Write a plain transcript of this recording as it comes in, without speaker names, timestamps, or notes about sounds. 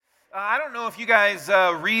I don't know if you guys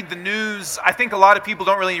read the news. I think a lot of people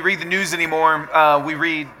don't really read the news anymore. We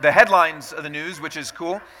read the headlines of the news, which is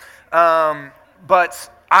cool. But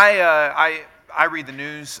I read the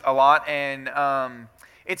news a lot, and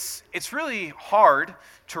it's really hard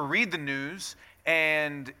to read the news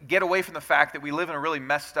and get away from the fact that we live in a really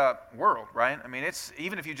messed up world, right? I mean, it's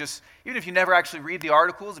even if you never actually read the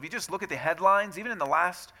articles, if you just look at the headlines, even in the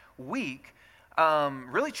last week.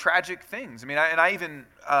 Really tragic things. I mean,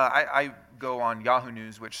 I go on Yahoo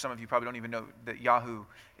News, which some of you probably don't even know that Yahoo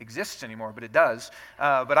exists anymore, but it does.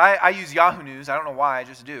 But I use Yahoo News. I don't know why, I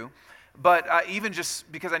just do. But even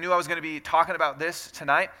just because I knew I was going to be talking about this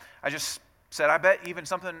tonight, I just said, I bet even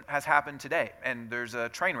something has happened today. And there's a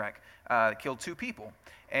train wreck that killed 2 people.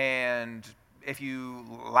 And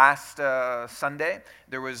last Sunday,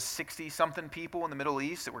 there was 60-something people in the Middle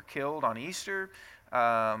East that were killed on Easter.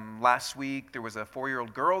 Last week, there was a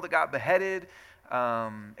 4-year-old girl that got beheaded.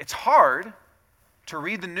 It's hard to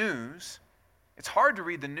read the news. It's hard to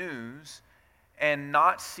read the news and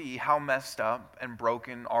not see how messed up and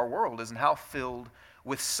broken our world is and how filled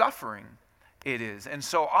with suffering it is. And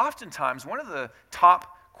so oftentimes, one of the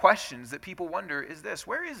top questions that people wonder is this: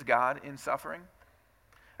 where is God in suffering?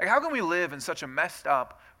 Like, how can we live in such a messed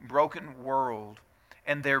up, broken world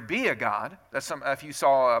and there be a God? If you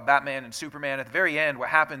saw Batman and Superman at the very end, what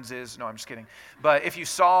happens is, no, I'm just kidding. But if you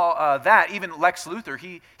saw that, even Lex Luthor,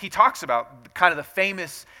 he talks about kind of the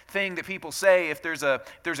famous thing that people say: if there's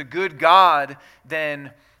a good God,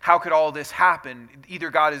 then how could all this happen? Either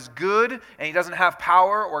God is good and he doesn't have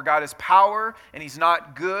power, or God is power and he's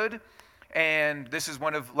not good. And this is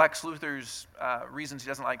one of Lex Luthor's reasons he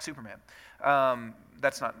doesn't like Superman.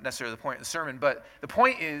 That's not necessarily the point of the sermon, but the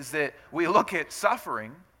point is that we look at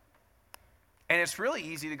suffering, and it's really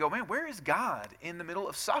easy to go, man, where is God in the middle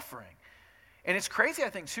of suffering? And it's crazy, I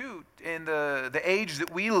think, too, in the age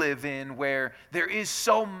that we live in, where there is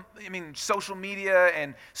social media,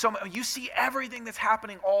 and you see everything that's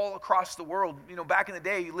happening all across the world. You know, back in the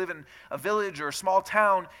day, you live in a village or a small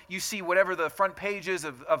town, you see whatever the front pages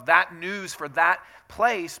of that news for that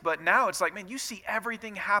place. But now it's like, man, you see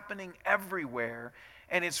everything happening everywhere.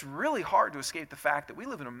 And it's really hard to escape the fact that we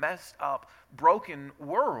live in a messed up, broken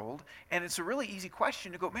world. And it's a really easy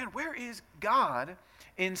question to go, man, where is God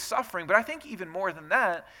in suffering? But I think even more than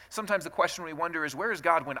that, sometimes the question we wonder is, where is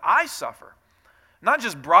God when I suffer? Not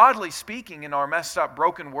just broadly speaking in our messed up,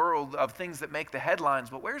 broken world of things that make the headlines,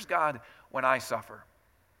 but where's God when I suffer?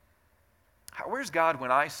 Where's God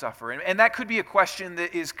when I suffer? And that could be a question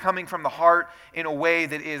that is coming from the heart in a way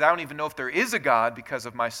that is, I don't even know if there is a God because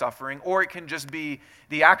of my suffering, or it can just be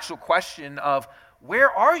the actual question of,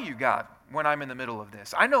 where are you, God, when I'm in the middle of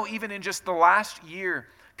this? I know even in just the last year,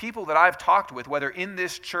 people that I've talked with, whether in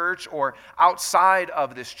this church or outside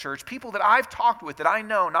of this church, people that I've talked with that I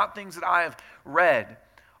know, not things that I have read,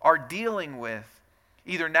 are dealing with,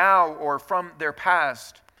 either now or from their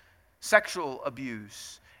past, sexual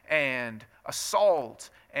abuse and assault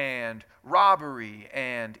and robbery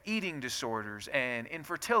and eating disorders and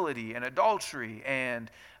infertility and adultery and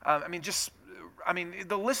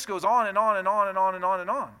the list goes on and on and on and on and on and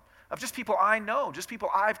on of just people I know, just people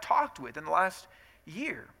I've talked with in the last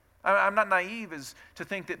year. I'm not naive as to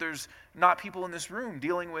think that there's not people in this room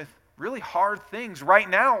dealing with really hard things right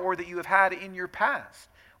now, or that you have had in your past,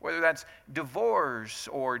 whether that's divorce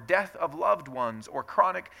or death of loved ones or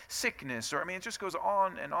chronic sickness, or it just goes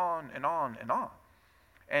on and on and on and on.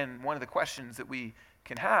 And one of the questions that we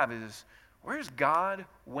can have is, where's God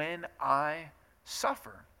when I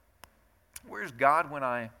suffer? Where's God when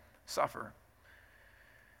I suffer?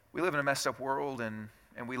 We live in a messed up world, and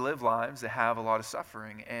we live lives that have a lot of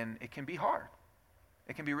suffering, and it can be hard.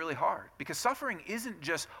 It can be really hard, because suffering isn't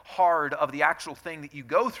just hard of the actual thing that you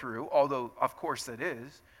go through, although of course that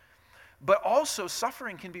is, but also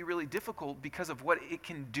suffering can be really difficult because of what it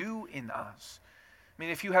can do in us.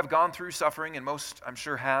 If you have gone through suffering, and most I'm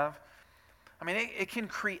sure have, it can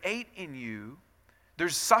create in you,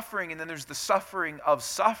 there's suffering, and then there's the suffering of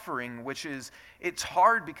suffering, which is, it's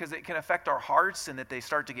hard because it can affect our hearts, and that they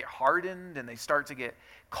start to get hardened, and they start to get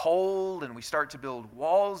cold, and we start to build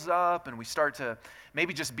walls up, and we start to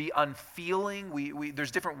maybe just be unfeeling.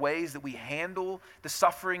 There's different ways that we handle the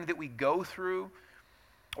suffering that we go through.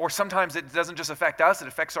 Or sometimes it doesn't just affect us, it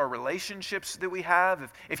affects our relationships that we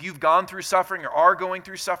have. If you've gone through suffering or are going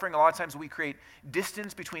through suffering, a lot of times we create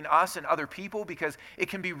distance between us and other people, because it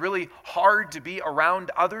can be really hard to be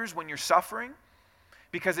around others when you're suffering,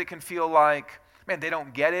 because it can feel like, man, they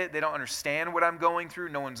don't get it, they don't understand what I'm going through,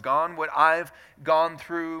 no one's gone what I've gone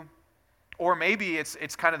through. Or maybe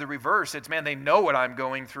it's kind of the reverse. It's, man, they know what I'm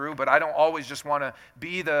going through, but I don't always just want to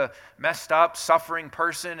be the messed up, suffering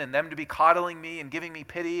person and them to be coddling me and giving me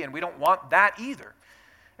pity, and we don't want that either.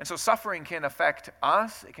 And so suffering can affect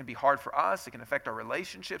us. It can be hard for us. It can affect our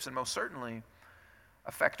relationships, and most certainly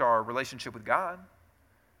affect our relationship with God,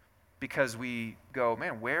 because we go,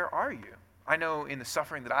 man, where are you? I know in the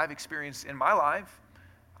suffering that I've experienced in my life,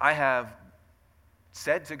 I have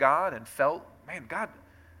said to God and felt, man, God,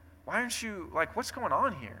 why aren't you, like, what's going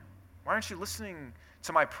on here? Why aren't you listening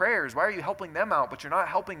to my prayers? Why are you helping them out, but you're not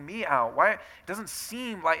helping me out? Why? It doesn't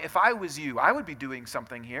seem like, if I was you, I would be doing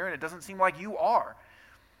something here, and it doesn't seem like you are.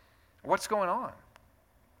 What's going on?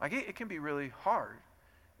 Like, it can be really hard,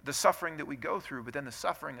 the suffering that we go through, but then the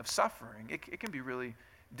suffering of suffering, it can be really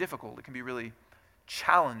difficult. It can be really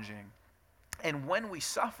challenging. And when we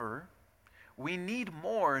suffer, we need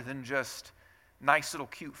more than just nice little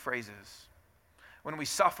cute phrases. When we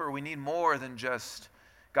suffer, we need more than just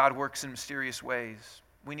God works in mysterious ways.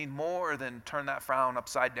 We need more than turn that frown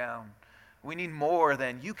upside down. We need more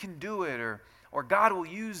than you can do it, or God will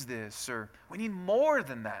use this, or we need more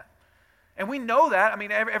than that. And we know that. I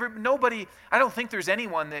mean, nobody, I don't think there's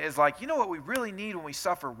anyone that is like, you know what we really need when we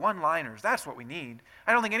suffer? One-liners. That's what we need.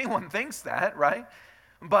 I don't think anyone thinks that, right?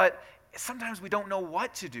 But sometimes we don't know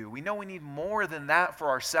what to do. We know we need more than that for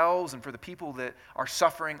ourselves and for the people that are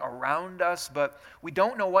suffering around us, but we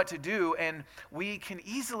don't know what to do, and we can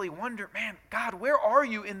easily wonder, man, God, where are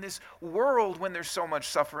you in this world when there's so much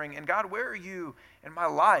suffering? And God, where are you in my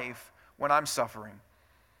life when I'm suffering?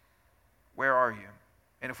 Where are you?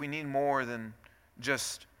 And if we need more than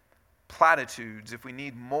just platitudes, if we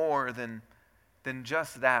need more than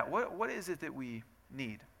just that, what is it that we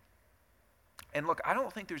need? And look, I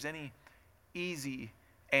don't think there's any easy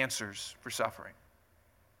answers for suffering.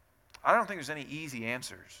 I don't think there's any easy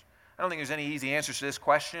answers. I don't think there's any easy answers to this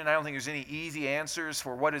question. I don't think there's any easy answers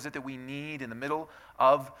for what is it that we need in the middle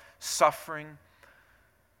of suffering.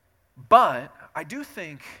 But I do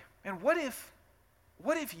think, and what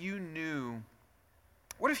if you knew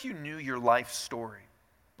your life story?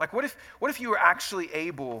 Like, what if you were actually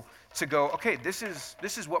able to go, okay, this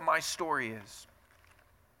is what my story is,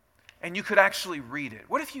 and you could actually read it?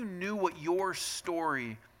 What if you knew what your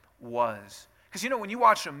story was? Because, when you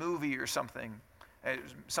watch a movie or something,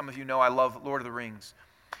 some of you know I love Lord of the Rings,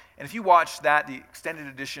 and if you watch that, the extended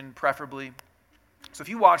edition preferably, so if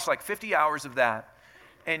you watch like 50 hours of that,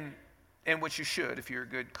 and which you should if you're a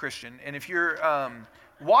good Christian, and if you're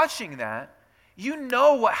watching that, you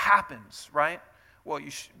know what happens, right? Well,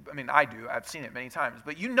 I do. I've seen it many times.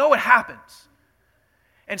 But you know what happens.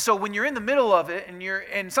 And so when you're in the middle of it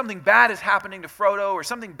and something bad is happening to Frodo or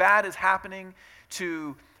something bad is happening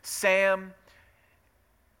to Sam,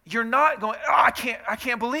 you're not going, I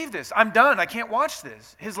can't believe this. I'm done. I can't watch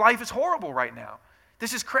this. His life is horrible right now.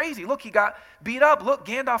 This is crazy. Look, he got beat up. Look,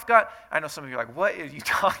 Gandalf got, I know some of you are like, what are you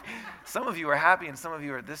talking? Some of you are happy and some of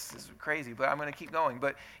you are, this is crazy, but I'm going to keep going.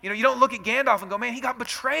 But, you don't look at Gandalf and go, man, he got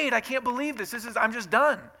betrayed. I can't believe this. I'm just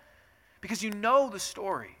done. Because you know the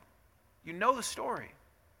story. You know the story.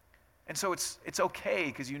 And so it's okay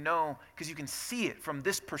because you can see it from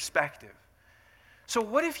this perspective. So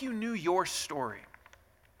what if you knew your story?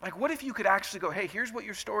 Like, what if you could actually go, hey, here's what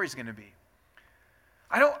your story is going to be.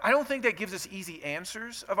 I don't think that gives us easy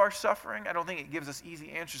answers of our suffering. I don't think it gives us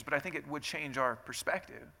easy answers, but I think it would change our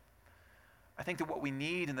perspective. I think that what we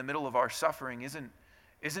need in the middle of our suffering isn't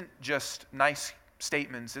just nice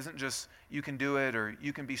statements, isn't just you can do it or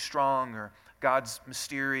you can be strong or God's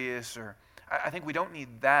mysterious, or I think we don't need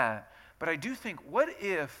that. But I do think, what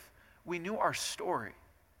if we knew our story?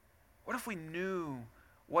 What if we knew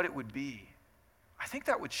what it would be? I think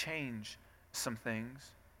that would change some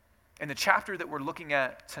things. In the chapter that we're looking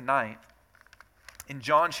at tonight, in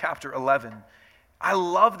John chapter 11, I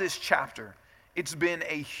love this chapter. It's been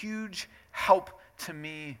a huge help to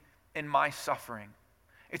me in my suffering.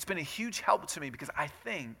 It's been a huge help to me because I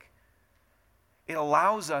think it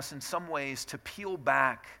allows us in some ways to peel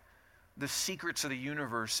back the secrets of the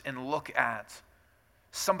universe and look at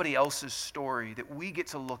somebody else's story that we get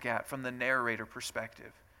to look at from the narrator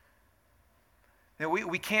perspective.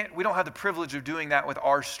 We don't have the privilege of doing that with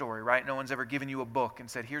our story, right? No one's ever given you a book and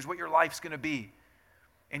said, here's what your life's going to be.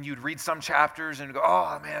 And you'd read some chapters and go,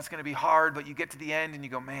 oh man, it's going to be hard. But you get to the end and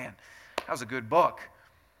you go, man, that was a good book.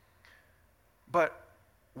 But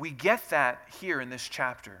we get that here in this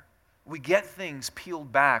chapter. We get things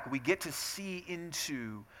peeled back. We get to see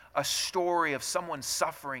into a story of someone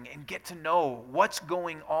suffering and get to know what's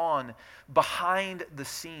going on behind the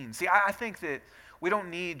scenes. See, I think that we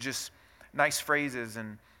don't need just nice phrases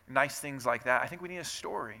and nice things like that. I think we need a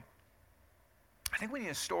story. I think we need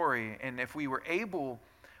a story, and if we were able,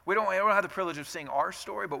 we don't have the privilege of seeing our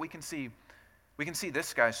story, but we can see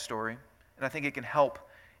this guy's story, and I think it can help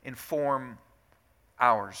inform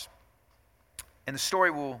ours. And the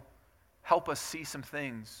story will help us see some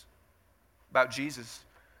things about Jesus,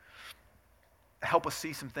 help us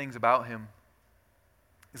see some things about him,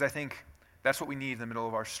 because I think that's what we need in the middle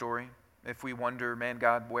of our story. If we wonder, man,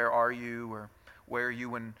 God, where are you? Or where are you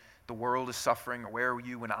when the world is suffering? Or where are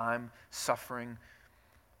you when I'm suffering?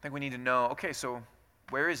 I think we need to know, okay, so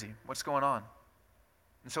where is he? What's going on?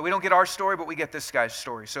 And so we don't get our story, but we get this guy's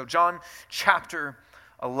story. So John chapter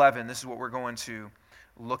 11, this is what we're going to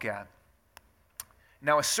look at.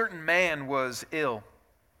 Now a certain man was ill,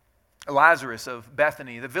 Lazarus of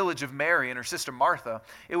Bethany, the village of Mary and her sister Martha.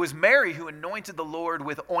 It was Mary who anointed the Lord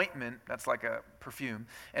with ointment, that's like a perfume,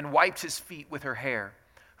 and wiped his feet with her hair,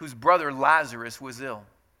 whose brother Lazarus was ill.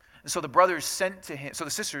 And so the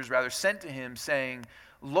sisters sent to him, saying,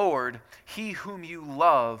 Lord, he whom you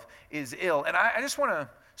love is ill. And I just want to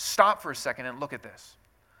stop for a second and look at this,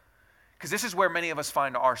 because this is where many of us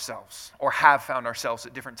find ourselves, or have found ourselves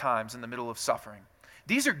at different times in the middle of suffering.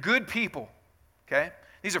 These are good people, okay?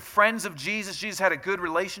 These are friends of Jesus. Jesus had a good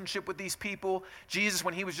relationship with these people. Jesus,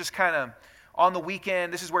 when he was just kind of on the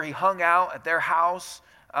weekend, this is where he hung out at their house.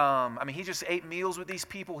 He just ate meals with these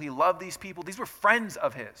people. He loved these people. These were friends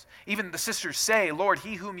of his. Even the sisters say, Lord,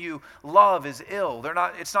 he whom you love is ill.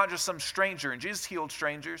 It's not just some stranger, and Jesus healed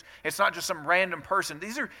strangers. It's not just some random person.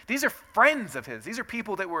 These are friends of his. These are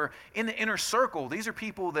people that were in the inner circle. These are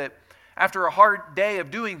people that, after a hard day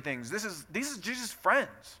of doing things, these are Jesus'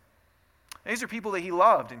 friends. These are people that he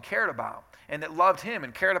loved and cared about, and that loved him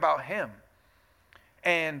and cared about him.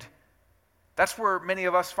 And that's where many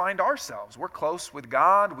of us find ourselves. We're close with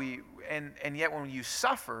God, and yet when you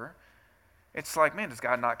suffer, it's like, man, does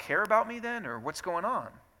God not care about me then, or what's going on?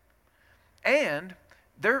 And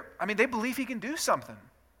they believe he can do something,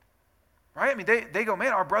 right? They go,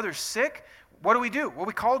 man, our brother's sick. What do? Well,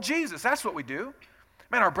 we call Jesus. That's what we do.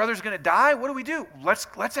 Man, our brother's going to die. What do?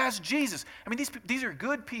 Let's ask Jesus. These are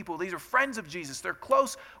good people. These are friends of Jesus. They're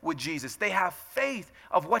close with Jesus. They have faith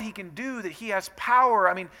of what he can do, that he has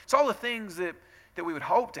power. It's all the things that we would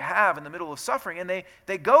hope to have in the middle of suffering, and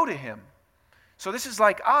they go to him. So this is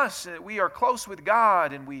like us. We are close with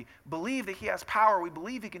God, and we believe that he has power. We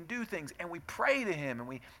believe he can do things, and we pray to him, and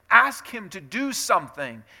we ask him to do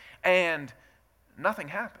something, and nothing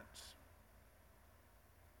happens.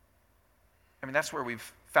 That's where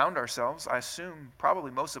we've found ourselves. I assume probably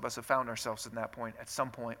most of us have found ourselves in that point at some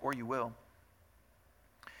point, or you will.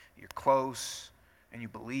 You're close, and you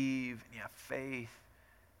believe, and you have faith,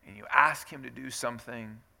 and you ask him to do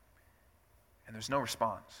something, and there's no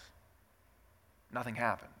response. Nothing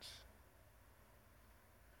happens.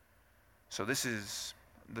 So this is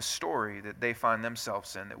the story that they find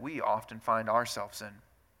themselves in, that we often find ourselves in.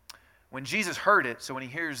 When Jesus heard it, so when he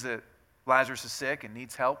hears that Lazarus is sick and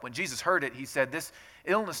needs help, when Jesus heard it, he said, this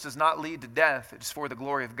illness does not lead to death. It is for the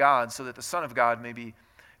glory of God, so that the Son of God may be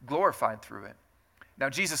glorified through it.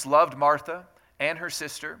 Now Jesus loved Martha and her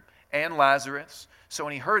sister and Lazarus. So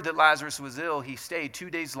when he heard that Lazarus was ill, he stayed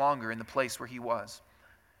 2 days longer in the place where he was.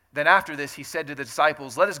 Then after this, he said to the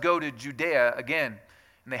disciples, let us go to Judea again.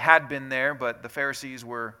 And they had been there, but the Pharisees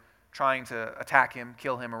were trying to attack him,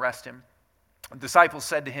 kill him, arrest him. The disciples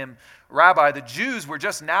said to him, Rabbi, the Jews were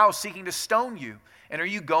just now seeking to stone you, and are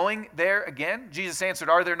you going there again? Jesus answered,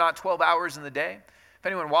 are there not 12 hours in the day? If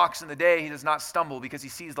anyone walks in the day, he does not stumble because he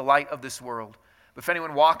sees the light of this world. But if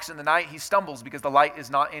anyone walks in the night, he stumbles because the light is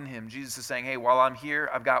not in him. Jesus is saying, hey, while I'm here,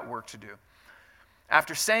 I've got work to do.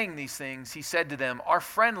 After saying these things, he said to them, our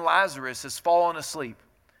friend Lazarus has fallen asleep,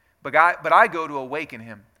 but I go to awaken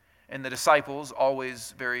him. And the disciples,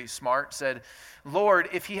 always very smart, said, Lord,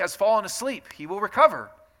 if he has fallen asleep, he will recover.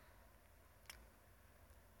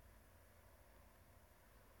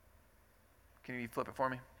 Can you flip it for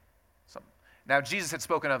me? Now, Jesus had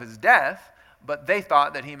spoken of his death, but they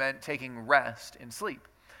thought that he meant taking rest in sleep.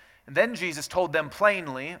 And then Jesus told them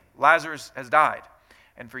plainly, Lazarus has died.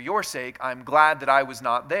 And for your sake, I'm glad that I was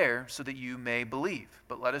not there, so that you may believe.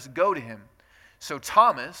 But let us go to him. So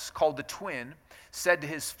Thomas, called the twin, said to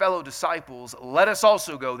his fellow disciples, let us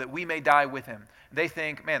also go, that we may die with him. They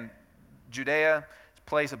think, man, Judea,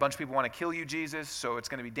 place, a bunch of people want to kill you, Jesus, so it's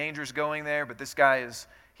going to be dangerous going there, but this guy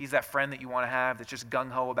he's that friend that you want to have that's just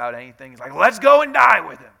gung-ho about anything. He's like, let's go and die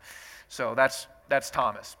with him. So that's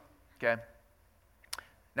Thomas, okay?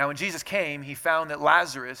 Now when Jesus came, he found that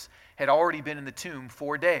Lazarus had already been in the tomb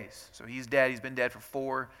 4 days. So he's dead. He's been dead for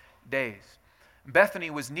 4 days. Bethany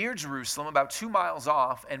was near Jerusalem, about 2 miles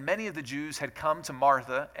off, and many of the Jews had come to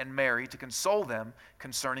Martha and Mary to console them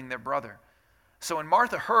concerning their brother. So when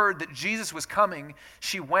Martha heard that Jesus was coming,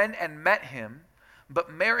 she went and met him,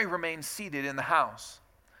 but Mary remained seated in the house.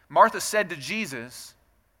 Martha said to Jesus,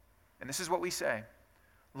 and this is what we say,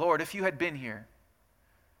 Lord, if you had been here,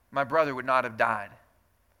 my brother would not have died.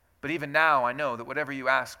 But even now I know that whatever you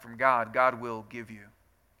ask from God, God will give you.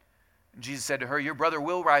 And Jesus said to her, your brother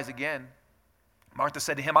will rise again. Martha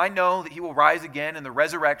said to him, I know that he will rise again in the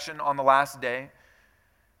resurrection on the last day.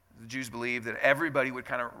 The Jews believed that everybody would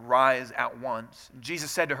kind of rise at once. And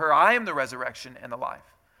Jesus said to her, I am the resurrection and the life.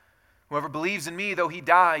 Whoever believes in me, though he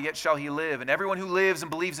die, yet shall he live. And everyone who lives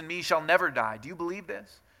and believes in me shall never die. Do you believe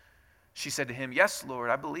this? She said to him, yes,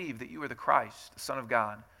 Lord, I believe that you are the Christ, the Son of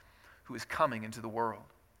God, who is coming into the world.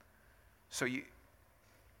 So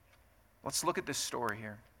let's look at this story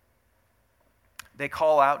here. They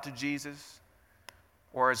call out to Jesus,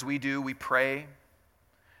 or as we do, we pray.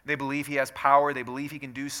 They believe he has power. They believe he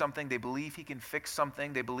can do something. They believe he can fix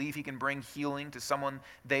something. They believe he can bring healing to someone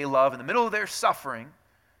they love. In the middle of their suffering,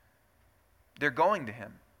 they're going to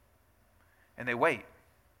him. And they wait.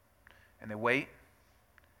 And they wait.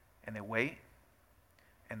 And they wait.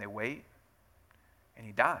 And they wait. And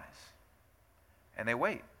he dies. And they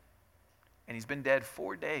wait. And he's been dead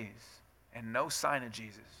 4 days and no sign of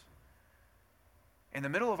Jesus. In the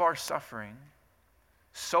middle of our suffering,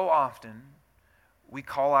 so often, we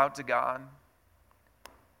call out to God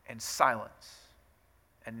and silence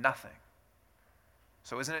and nothing.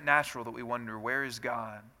 So isn't it natural that we wonder, where is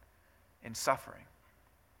God in suffering?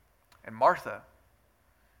 And Martha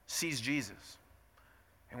sees Jesus.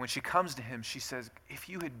 And when she comes to him, she says, if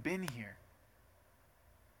you had been here,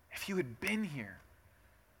 if you had been here.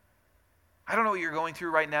 I don't know what you're going through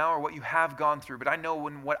right now or what you have gone through, but I know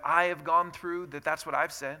when what I have gone through, that's what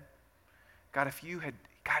I've said. God,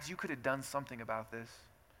 you could have done something about this.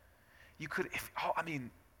 You could,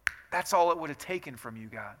 that's all it would have taken from you,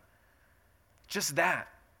 God. Just that.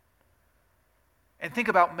 And think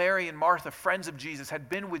about Mary and Martha, friends of Jesus, had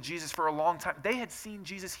been with Jesus for a long time. They had seen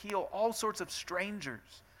Jesus heal all sorts of strangers.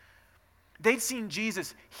 They'd seen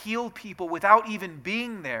Jesus heal people without even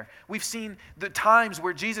being there. We've seen the times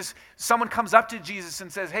where someone comes up to Jesus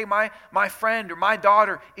and says, hey, my friend or my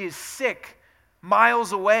daughter is sick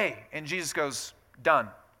miles away. And Jesus goes, done.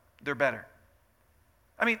 They're better.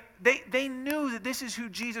 They knew that this is who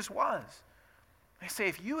Jesus was. They say,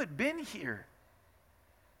 if you had been here,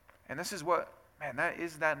 and this is what,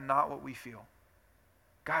 is that not what we feel?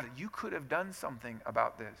 God, you could have done something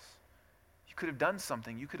about this. You could have done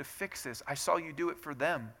something. You could have fixed this. I saw you do it for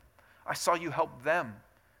them. I saw you help them.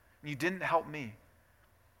 You didn't help me.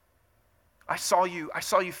 I saw you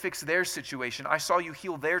fix their situation. I saw you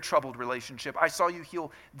heal their troubled relationship. I saw you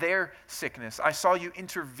heal their sickness. I saw you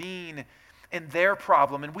intervene in their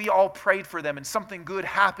problem, and we all prayed for them, and something good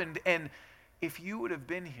happened, and if you would have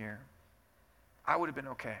been here, I would have been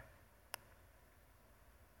okay.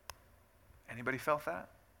 Anybody felt that?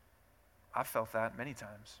 I've felt that many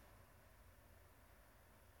times.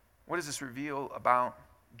 What does this reveal about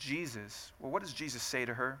Jesus? Well, what does Jesus say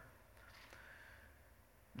to her?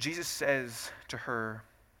 Jesus says to her,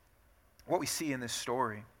 what we see in this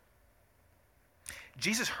story,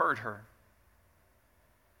 Jesus heard her.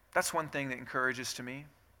 That's one thing that encourages me.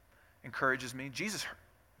 Jesus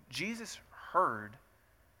heard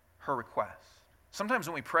her request. Sometimes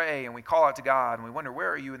when we pray and we call out to God and we wonder, where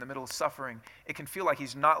are you in the middle of suffering? It can feel like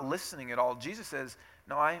he's not listening at all. Jesus says,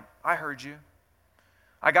 no, I heard you.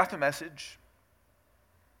 I got the message.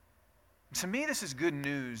 To me, this is good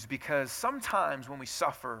news because sometimes when we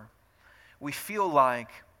suffer, we feel like,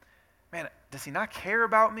 man, does he not care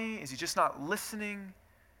about me? Is he just not listening?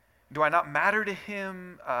 Do I not matter to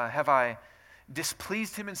him? Have I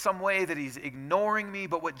displeased him in some way that he's ignoring me?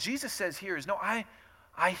 But what Jesus says here is, no, I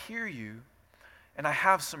hear you, and I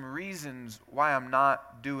have some reasons why I'm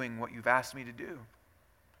not doing what you've asked me to do.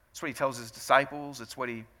 That's what he tells his disciples. That's what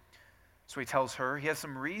he tells her. He has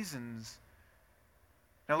some reasons.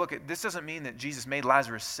 Now look, this doesn't mean that Jesus made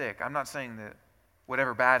Lazarus sick. I'm not saying that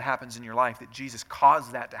whatever bad happens in your life, that Jesus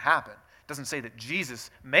caused that to happen. It doesn't say that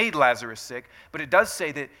Jesus made Lazarus sick, but it does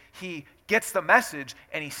say that he gets the message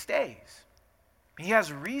and he stays. He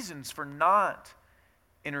has reasons for not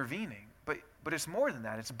intervening, but it's more than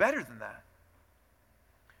that. It's better than that.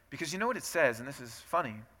 Because you know what it says, and this is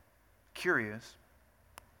funny, curious.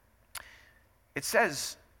 It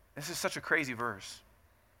says, this is such a crazy verse,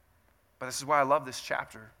 but this is why I love this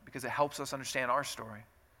chapter, because it helps us understand our story.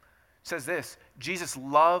 It says this, Jesus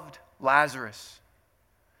loved Lazarus,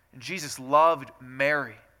 and Jesus loved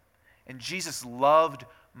Mary, and Jesus loved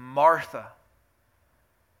Martha,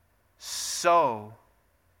 so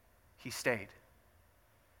he stayed.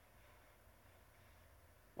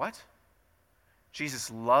 What?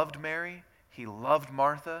 Jesus loved Mary, he loved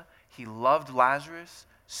Martha, he loved Lazarus,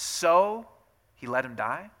 so he let him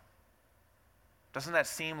die? Doesn't that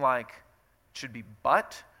seem like it should be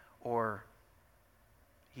but, or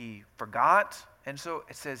he forgot? And so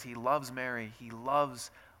it says he loves Mary, he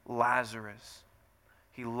loves Lazarus,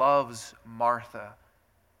 he loves Martha.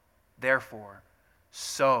 Therefore,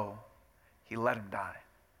 so he let him die.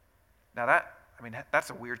 Now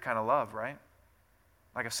that's a weird kind of love, right?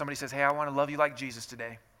 Like if somebody says, hey, I want to love you like Jesus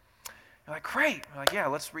today. You're like, great. You're like, yeah,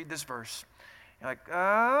 let's read this verse. You're like,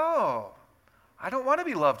 oh, I don't want to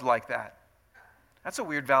be loved like that. That's a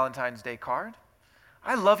weird Valentine's Day card.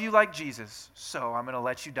 I love you like Jesus, so I'm going to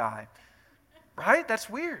let you die. Right? That's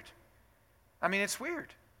weird. I mean, it's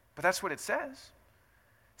weird, but that's what it says.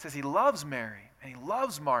 It says he loves Mary, and he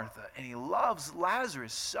loves Martha, and he loves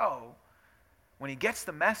Lazarus, so when he gets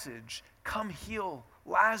the message, come heal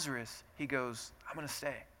Lazarus, he goes, I'm going to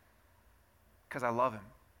stay because I love him.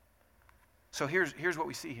 So here's what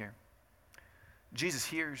we see here. Jesus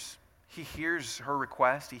hears. He hears her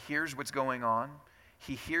request. He hears what's going on.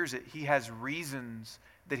 He hears it. He has reasons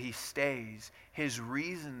that he stays. His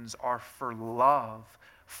reasons are for love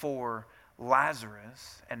for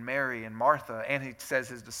Lazarus and Mary and Martha, and he says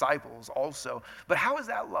his disciples also. But how is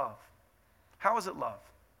that love? How is it love?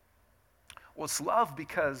 Well, it's love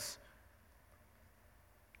because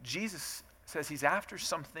Jesus says he's after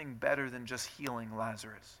something better than just healing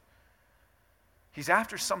Lazarus. He's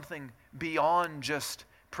after something beyond just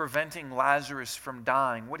preventing Lazarus from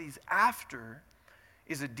dying. What he's after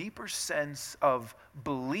is a deeper sense of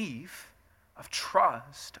belief, of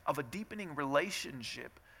trust, of a deepening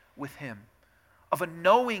relationship with him, of a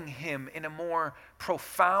knowing him in a more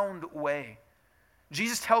profound way.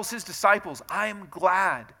 Jesus tells his disciples, I am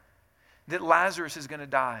glad that Lazarus is going to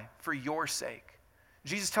die for your sake.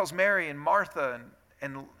 Jesus tells Mary and Martha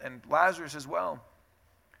and Lazarus as well,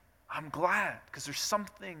 I'm glad because there's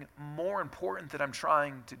something more important that I'm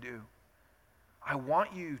trying to do. I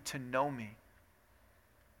want you to know me.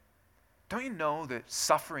 Don't you know that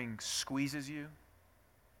suffering squeezes you?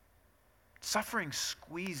 Suffering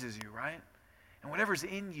squeezes you, right? And whatever's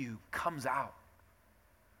in you comes out.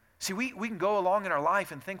 See, we can go along in our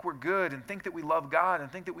life and think we're good and think that we love God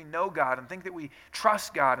and think that we know God and think that we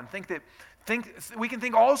trust God and think we can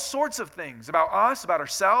think all sorts of things about us, about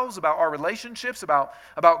ourselves, about our relationships, about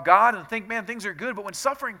God, and think, man, things are good. But when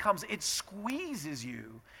suffering comes, it squeezes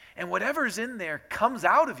you. And whatever's in there comes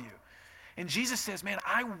out of you. And Jesus says, man,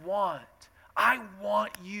 I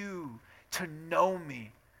want you to know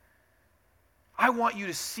me. I want you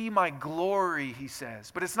to see my glory, he says.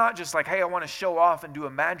 But it's not just like, hey, I want to show off and do a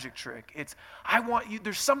magic trick. It's,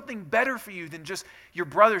 there's something better for you than just your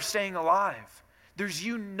brother staying alive. There's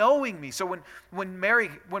you knowing me. So when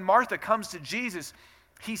Martha comes to Jesus,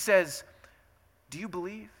 he says, do you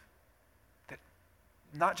believe that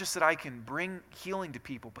not just that I can bring healing to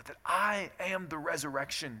people, but that I am the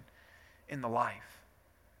resurrection in the life?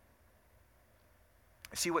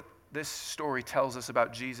 See what this story tells us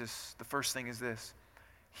about Jesus. The first thing is this.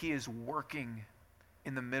 He is working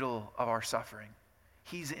in the middle of our suffering.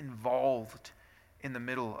 He's involved in the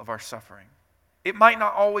middle of our suffering. It might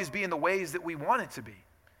not always be in the ways that we want it to be.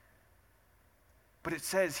 But it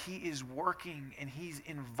says he is working and he's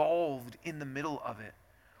involved in the middle of it.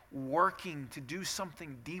 Working to do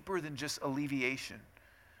something deeper than just alleviation.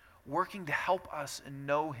 Working to help us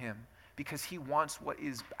know him. Because he wants what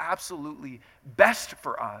is absolutely best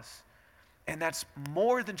for us. And that's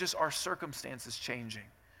more than just our circumstances changing.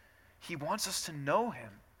 He wants us to know him.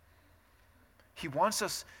 He wants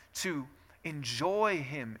us to enjoy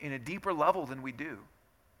him in a deeper level than we do.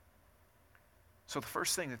 So the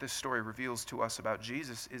first thing that this story reveals to us about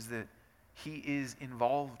Jesus is that he is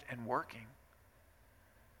involved and working.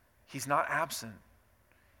 He's not absent.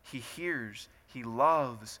 He hears, he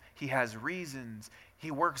loves, he has reasons. He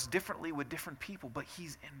works differently with different people, but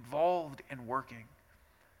he's involved and working.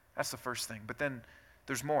 That's the first thing. But then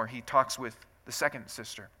there's more. He talks with the second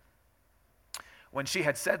sister. When she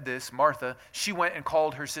had said this, Martha, she went and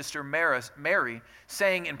called her sister Mary,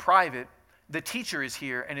 saying in private, the teacher is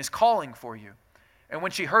here and is calling for you. And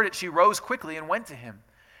when she heard it, she rose quickly and went to him.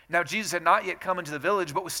 Now Jesus had not yet come into the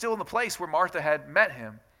village, but was still in the place where Martha had met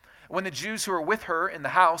him. When the Jews who were with her in the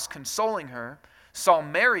house, consoling her, saw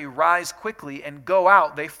Mary rise quickly and go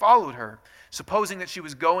out, they followed her, supposing that she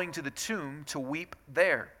was going to the tomb to weep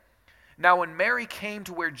there. Now when Mary came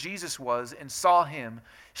to where Jesus was and saw him,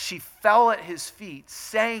 she fell at his feet,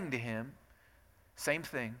 saying to him, same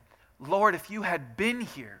thing, Lord, if you had been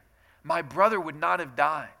here, my brother would not have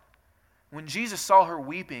died. When Jesus saw her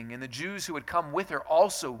weeping, and the Jews who had come with her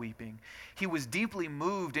also weeping, he was deeply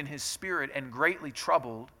moved in his spirit and greatly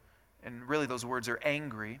troubled, and really those words are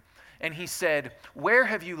angry, and he said, "Where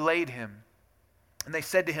have you laid him?" And they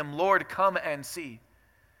said to him, "Lord, come and see."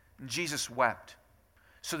 And Jesus wept.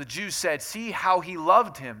 So the Jews said, "See how he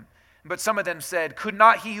loved him." But some of them said, "Could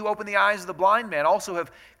not he who opened the eyes of the blind man also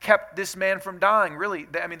have kept this man from dying?" Really,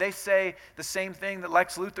 they say the same thing that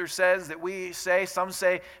Lex Luthor says, that we say. Some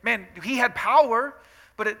say, "Man, he had power,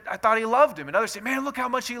 but I thought he loved him." And others say, "Man, look how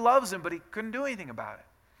much he loves him, but he couldn't do anything about it."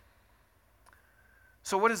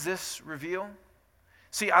 So what does this reveal?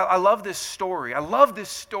 See, I love this story. I love this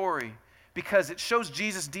story because it shows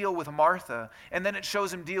Jesus deal with Martha, and then it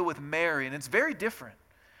shows him deal with Mary, and it's very different.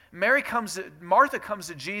 Martha comes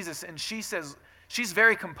to Jesus, and she says, she's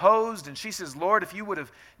very composed, and she says, "Lord, if you would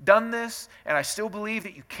have done this, and I still believe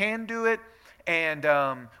that you can do it, and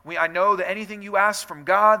I know that anything you ask from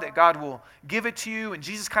God, that God will give it to you." And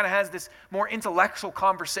Jesus kind of has this more intellectual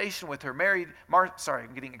conversation with her.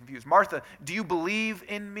 I'm getting confused. "Martha, do you believe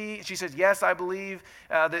in me?" She says, "Yes, I believe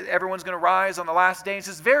that everyone's going to rise on the last day." It's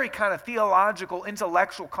this very kind of theological,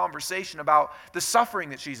 intellectual conversation about the suffering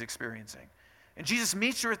that she's experiencing. And Jesus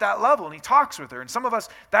meets her at that level, and he talks with her. And some of us,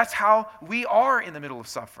 that's how we are in the middle of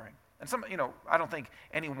suffering. And I don't think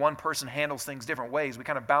any one person handles things different ways. We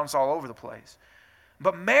kind of bounce all over the place.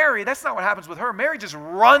 But Mary, that's not what happens with her. Mary just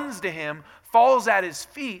runs to him, falls at his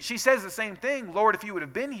feet. She says the same thing, "Lord, if you would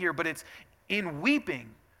have been here," but it's in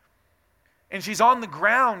weeping. And she's on the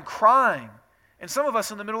ground crying. And some of us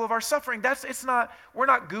in the middle of our suffering, we're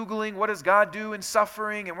not Googling what does God do in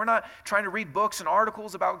suffering, and we're not trying to read books and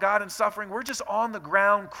articles about God and suffering. We're just on the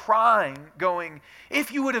ground crying, going, "If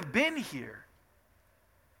you would have been here."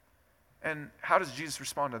 And how does Jesus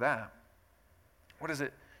respond to that? What does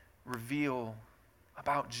it reveal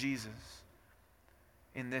about Jesus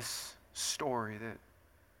in this story that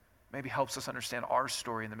maybe helps us understand our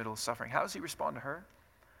story in the middle of suffering? How does he respond to her?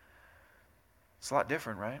 It's a lot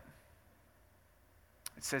different, right?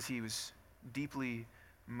 It says he was deeply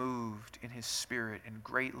moved in his spirit and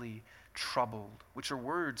greatly troubled, which are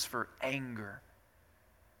words for anger.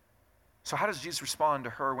 So how does Jesus respond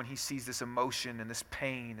to her when he sees this emotion and this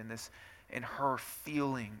pain and her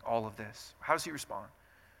feeling all of this? How does he respond?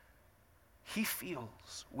 He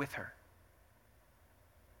feels with her.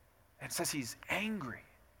 And it says he's angry.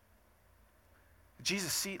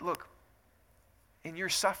 Jesus, look, in your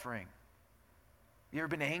suffering, you ever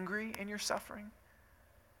been angry in your suffering?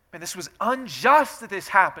 Man, this was unjust that this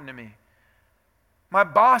happened to me. My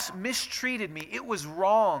boss mistreated me. It was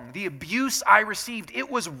wrong. The abuse I received, it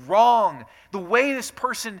was wrong. The way this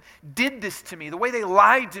person did this to me, the way they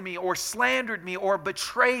lied to me or slandered me or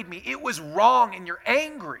betrayed me, it was wrong, and you're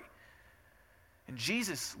angry. And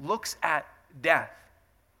Jesus looks at death.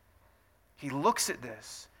 He looks at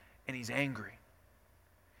this, and he's angry.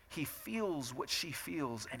 He feels what she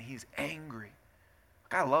feels, and he's angry.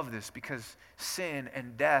 I love this because sin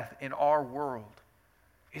and death in our world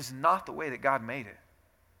is not the way that God made it.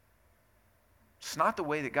 It's not the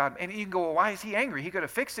way that God, and you can go, "Well, why is he angry? He could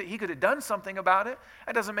have fixed it. He could have done something about it."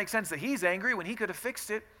 That doesn't make sense that he's angry when he could have fixed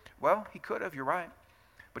it. Well, he could have, you're right.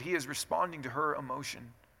 But he is responding to her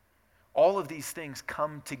emotion. All of these things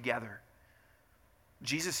come together.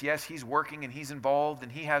 Jesus, yes, he's working and he's involved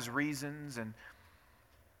and he has reasons,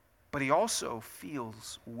 but he also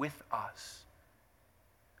feels with us.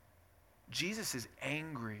 Jesus is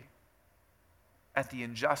angry at the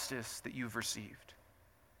injustice that you've received,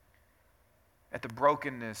 at the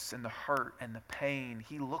brokenness and the hurt and the pain.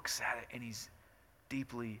 He looks at it and he's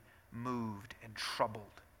deeply moved and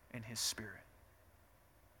troubled in his spirit.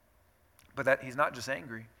 But that he's not just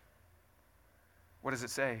angry. What does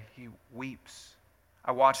it say? He weeps.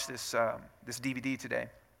 I watched this DVD today.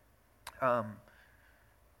 Not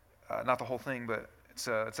the whole thing, but it's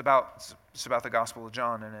about the Gospel of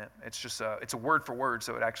John, and it's a word for word,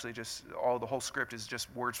 so it actually the whole script is just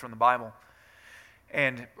words from the Bible.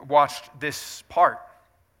 And watched this part,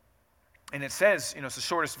 and it says, it's the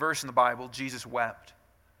shortest verse in the Bible, Jesus wept.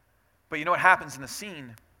 But you know what happens in the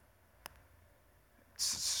scene?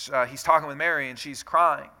 He's talking with Mary, and she's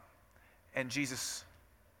crying, and Jesus,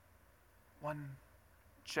 one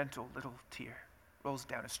gentle little tear rolls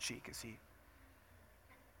down his cheek as he.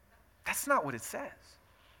 That's not what it says.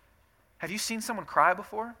 Have you seen someone cry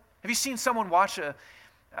before? Have you seen someone watch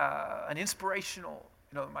an inspirational?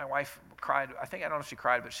 My wife cried. I don't know if she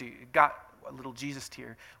cried, but she got a little Jesus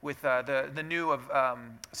tear with the new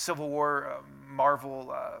Civil War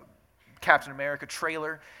Marvel Captain America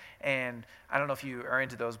trailer. And I don't know if you are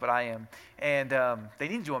into those, but I am. And they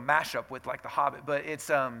need to do a mashup with like The Hobbit, but it's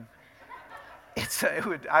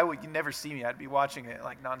You'd never see me. I'd be watching it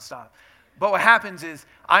like nonstop. But what happens is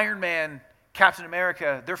Iron Man, Captain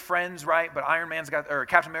America, they're friends, right? But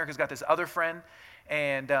Captain America's got this other friend,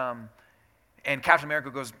 and Captain America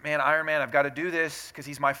goes, man, Iron Man, I've got to do this because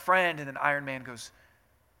he's my friend. And then Iron Man goes,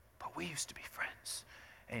 but we used to be friends.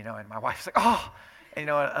 And my wife's like, oh, and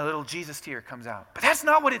a little Jesus tear comes out. But that's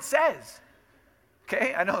not what it says.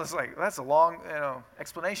 Okay, I know that's a long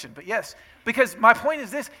explanation, but yes, because my point is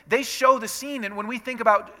this: they show the scene, and when we think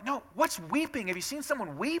about what's weeping? Have you seen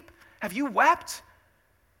someone weep? Have you wept?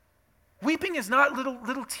 Weeping is not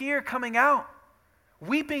little tear coming out.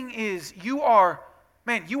 Weeping is you are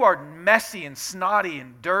messy and snotty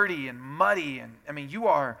and dirty and muddy, and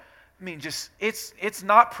it's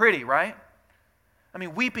not pretty, right?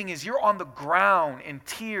 Weeping is you're on the ground in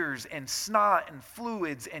tears and snot and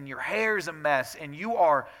fluids and your hair's a mess and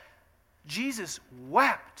Jesus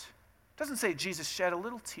wept. It doesn't say Jesus shed a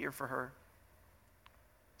little tear for her.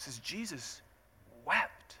 It says Jesus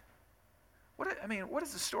wept. What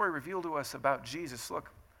does the story reveal to us about Jesus? Look,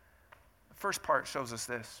 the first part shows us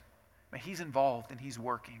this. He's involved and he's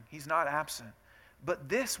working. He's not absent. But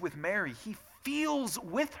this with Mary, he feels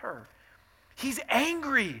with her. He's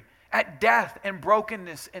angry at death and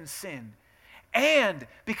brokenness and sin. And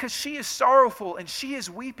because she is sorrowful and she is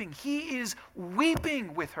weeping, he is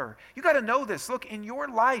weeping with her. You got to know this. Look, in your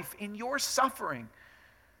life, in your suffering,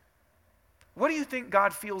 what do you think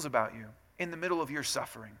God feels about you in the middle of your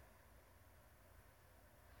suffering?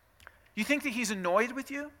 You think that he's annoyed with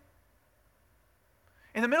you?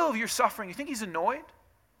 In the middle of your suffering, you think he's annoyed?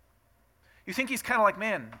 You think he's kind of like,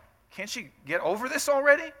 man, can't she get over this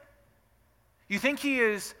already? You think he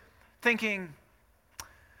is thinking,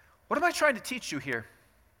 what am I trying to teach you here?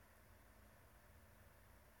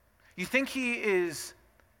 You think he is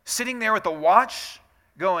sitting there with a watch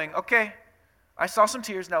going, okay, I saw some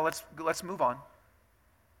tears, now let's move on.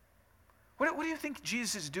 What do you think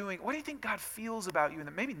Jesus is doing? What do you think God feels about you?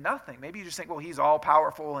 And maybe nothing. Maybe you just think, well, he's all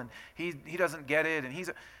powerful and he doesn't get it. And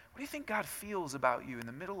what do you think God feels about you in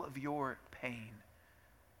the middle of your pain?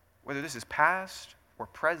 Whether this is past or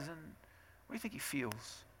present, what do you think he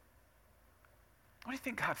feels? What do you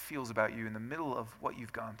think God feels about you in the middle of what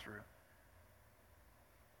you've gone through?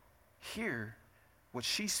 Here, what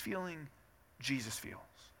she's feeling, Jesus feels.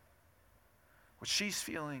 What she's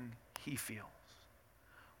feeling, he feels.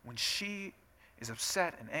 When she is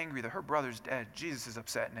upset and angry that her brother's dead, Jesus is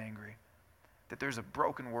upset and angry that there's a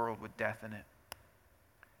broken world with death in it.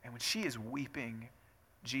 And when she is weeping,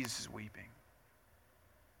 Jesus is weeping.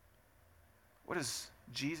 What does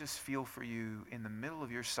Jesus feel for you in the middle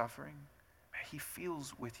of your suffering? He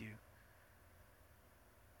feels with you.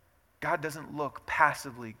 God doesn't look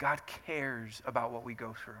passively. God cares about what we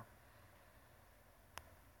go through.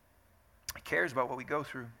 He cares about what we go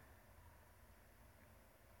through.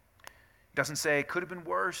 He doesn't say, it could have been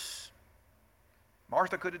worse.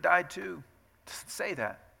 Martha could have died too. He doesn't say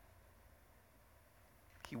that.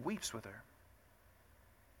 He weeps with her.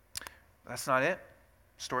 But that's not it.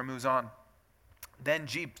 The story moves on. Then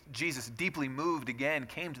Jesus, deeply moved again,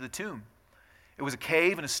 came to the tomb. It was a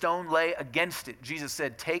cave and a stone lay against it. Jesus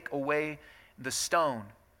said, take away the stone.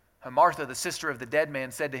 And Martha, the sister of the dead man,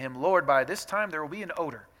 said to him, Lord, by this time there will be an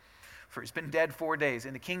odor, for he's been dead 4 days.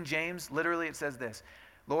 In the King James, literally it says this,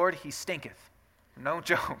 Lord, he stinketh. No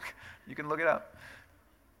joke. You can look it up.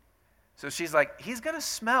 So she's like, he's going to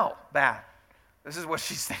smell bad. This is what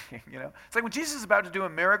she's thinking, It's like when Jesus is about to do a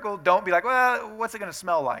miracle, don't be like, well, what's it going to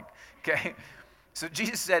smell like? Okay? So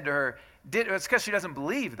Jesus said to her, it's because she doesn't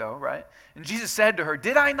believe though, right? And Jesus said to her,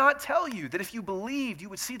 did I not tell you that if you believed, you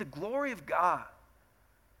would see the glory of God?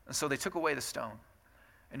 And so they took away the stone.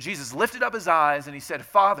 And Jesus lifted up his eyes and he said,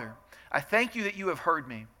 Father, I thank you that you have heard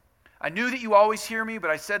me. I knew that you always hear me,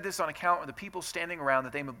 but I said this on account of the people standing around,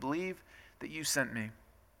 that they may believe that you sent me.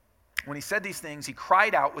 When he said these things, he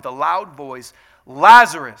cried out with a loud voice,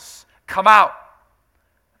 Lazarus, come out.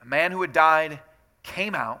 A man who had died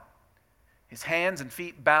came out, his hands and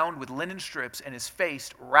feet bound with linen strips and his face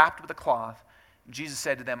wrapped with a cloth. And Jesus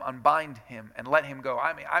said to them, unbind him and let him go.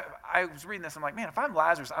 I was reading this, I'm like, man, if I'm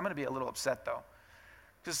Lazarus, I'm going to be a little upset though.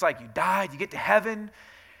 Just like you died, you get to heaven.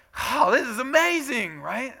 Oh, this is amazing,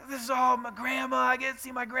 right? This is all my grandma. I get to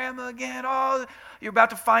see my grandma again. Oh, you're about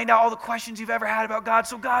to find out all the questions you've ever had about God.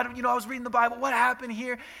 So God, I was reading the Bible. What happened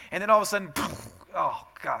here? And then all of a sudden, oh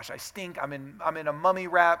gosh, I stink. I'm in a mummy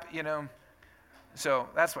wrap, So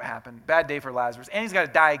that's what happened. Bad day for Lazarus. And he's got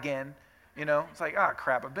to die again. It's like, oh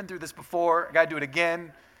crap, I've been through this before. I got to do it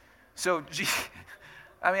again. So,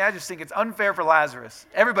 I just think it's unfair for Lazarus.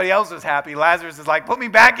 Everybody else is happy. Lazarus is like, put me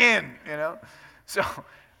back in, So,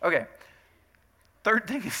 okay. Third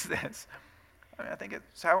thing is this. I mean, I think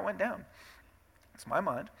it's how it went down. It's my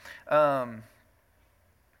mind.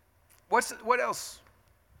 What else?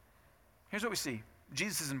 Here's what we see.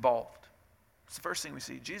 Jesus is involved. It's the first thing we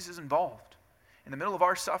see. Jesus is involved. In the middle of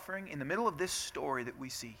our suffering, in the middle of this story that we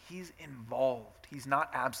see, he's involved. He's not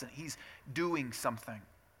absent. He's doing something.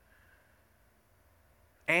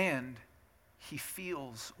 And he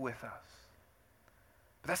feels with us.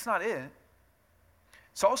 But that's not it.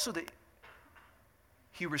 It's also that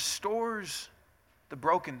he restores the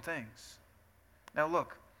broken things. Now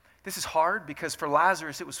look, this is hard because for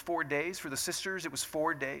Lazarus it was 4 days. For the sisters it was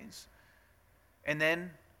 4 days. And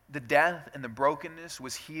then the death and the brokenness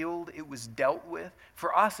was healed. It was dealt with.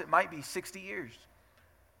 For us it might be 60 years.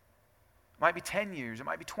 It might be 10 years. It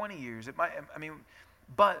might be 20 years.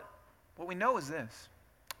 But what we know is this.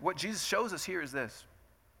 What Jesus shows us here is this.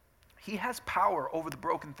 He has power over the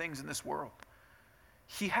broken things in this world.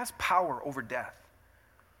 He has power over death.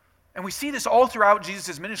 And we see this all throughout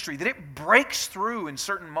Jesus' ministry, that it breaks through in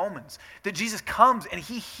certain moments. That Jesus comes and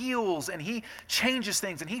he heals and he changes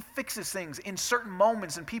things and he fixes things in certain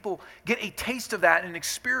moments, and people get a taste of that and an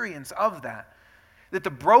experience of that. That the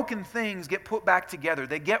broken things get put back together.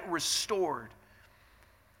 They get restored.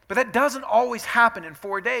 But that doesn't always happen in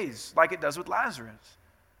 4 days like it does with Lazarus.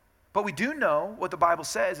 But we do know what the Bible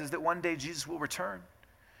says is that one day Jesus will return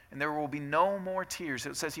and there will be no more tears.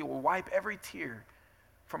 It says he will wipe every tear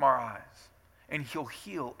from our eyes, and he'll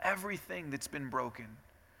heal everything that's been broken,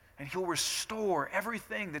 and he'll restore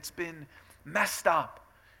everything that's been messed up.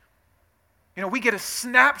 You know, we get a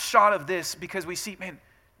snapshot of this because we see, man,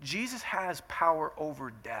 Jesus has power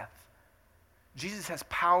over death. Jesus has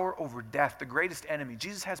power over death, the greatest enemy.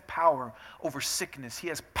 Jesus has power over sickness. He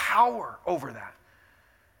has power over that.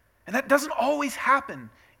 And that doesn't always happen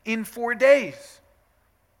in 4 days.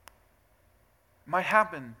 It might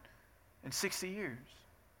happen in 60 years.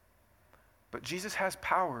 But Jesus has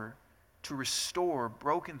power to restore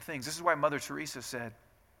broken things. This is why Mother Teresa said,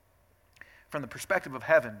 from the perspective of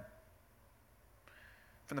heaven,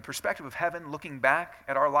 looking back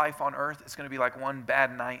at our life on earth, it's going to be like one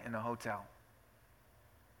bad night in a hotel.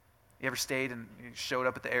 You ever stayed and you showed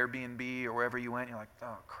up at the Airbnb or wherever you went, you're like,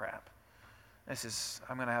 oh crap.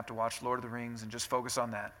 I'm going to have to watch Lord of the Rings and just focus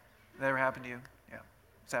on that. That ever happened to you? Yeah,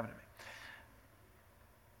 it's happened to me.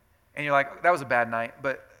 And you're like, that was a bad night,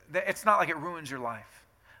 but it's not like it ruins your life.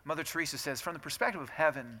 Mother Teresa says, from the perspective of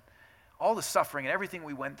heaven, all the suffering and everything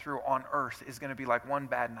we went through on earth is going to be like one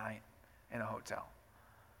bad night in a hotel.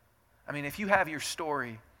 I mean, if you have your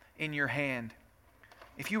story in your hand,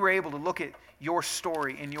 if you were able to look at your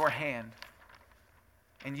story in your hand,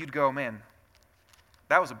 and you'd go, man,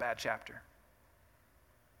 that was a bad chapter.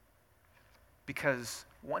 Because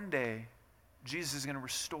one day, Jesus is going to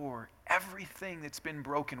restore everything that's been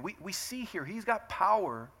broken. We see here, he's got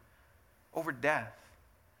power over death.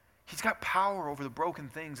 He's got power over the broken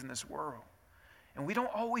things in this world. And we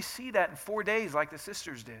don't always see that in 4 days like the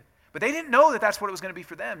sisters did. But they didn't know that that's what it was going to be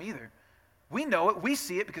for them either. We know it, we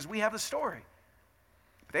see it because we have the story.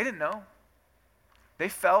 But they didn't know. They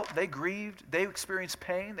felt, they grieved, they experienced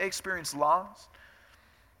pain, they experienced loss.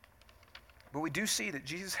 But we do see that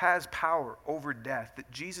Jesus has power over death, that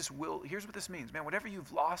Jesus will, here's what this means, man, whatever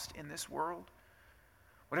you've lost in this world,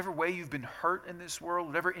 whatever way you've been hurt in this world,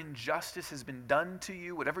 whatever injustice has been done to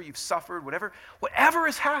you, whatever you've suffered, whatever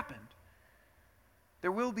has happened,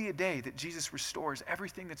 there will be a day that Jesus restores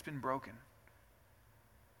everything that's been broken.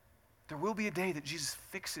 There will be a day that Jesus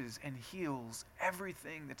fixes and heals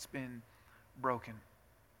everything that's been broken.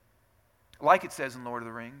 Like it says in Lord of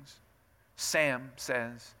the Rings, Sam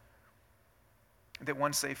says that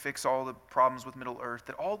once they fix all the problems with Middle Earth,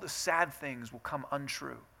 that all the sad things will come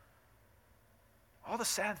untrue. All the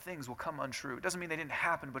sad things will come untrue. It doesn't mean they didn't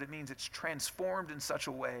happen, but it means it's transformed in such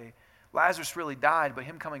a way. Lazarus really died, but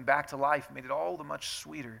him coming back to life made it all the much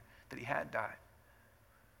sweeter that he had died.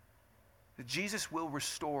 That Jesus will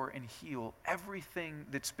restore and heal everything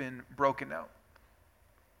that's been broken out.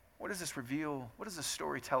 What does this reveal? What does this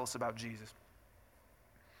story tell us about Jesus?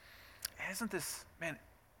 Isn't this, man,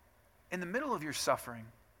 in the middle of your suffering,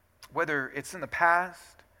 whether it's in the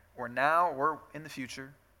past or now or in the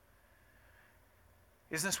future,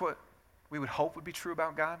 isn't this what we would hope would be true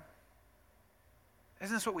about God?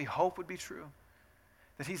 Isn't this what we hope would be true?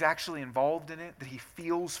 That he's actually involved in it, that he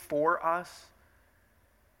feels for us,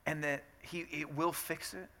 and that he will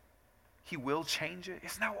fix it. He will change it.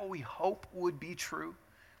 Isn't that what we hope would be true?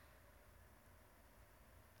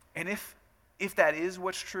 And if that is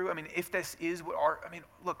what's true, if this is what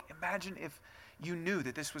look, imagine if you knew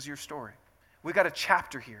that this was your story. We got a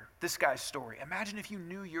chapter here, this guy's story. Imagine if you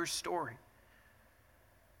knew your story.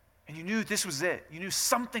 And you knew this was it. You knew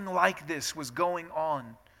something like this was going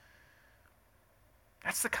on.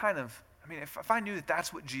 That's the kind of, if I knew that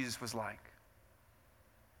that's what Jesus was like,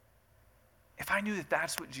 if I knew that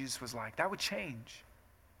that's what Jesus was like, that would change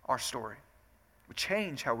our story. It would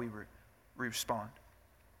change how we respond.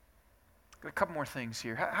 Got a couple more things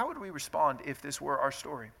here. How would we respond if this were our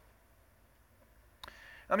story?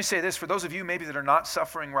 Let me say this, for those of you maybe that are not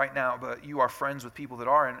suffering right now, but you are friends with people that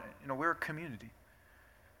are, and we're a community.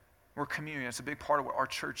 We're a community. It's a big part of what our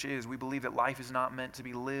church is. We believe that life is not meant to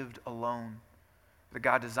be lived alone. That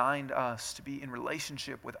God designed us to be in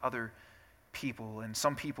relationship with other people. And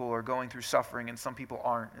some people are going through suffering and some people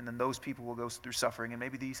aren't. And then those people will go through suffering and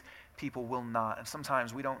maybe these people will not. And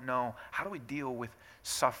sometimes we don't know, how do we deal with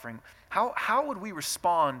suffering? How would we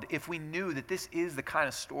respond if we knew that this is the kind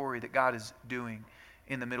of story that God is doing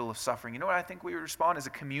in the middle of suffering? You know what I think we would respond as a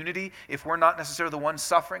community if we're not necessarily the ones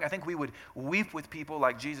suffering? I think we would weep with people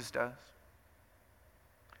like Jesus does.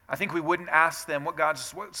 I think we wouldn't ask them,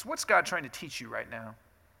 what's God trying to teach you right now?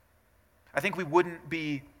 I think we wouldn't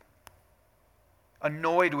be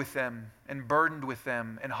annoyed with them and burdened with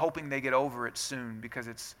them and hoping they get over it soon because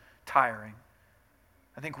it's tiring.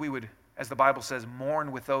 I think we would, as the Bible says,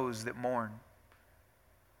 mourn with those that mourn.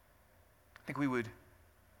 I think we would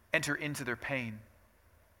enter into their pain.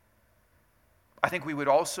 I think we would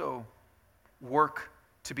also work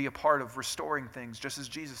to be a part of restoring things just as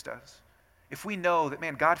Jesus does. If we know that,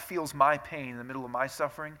 man, God feels my pain in the middle of my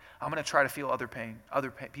suffering, I'm going to try to feel other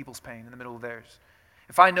people's pain in the middle of theirs.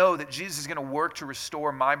 If I know that Jesus is going to work to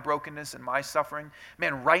restore my brokenness and my suffering,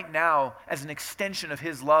 man, right now, as an extension of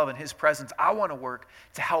his love and his presence, I want to work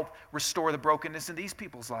to help restore the brokenness in these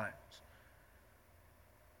people's lives.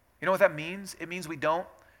 You know what that means? It means we don't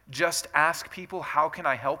just ask people, how can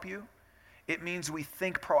I help you? It means we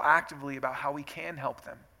think proactively about how we can help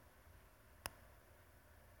them.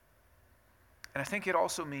 And I think it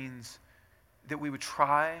also means that we would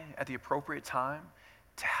try at the appropriate time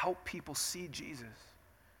to help people see Jesus.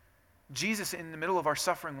 Jesus, in the middle of our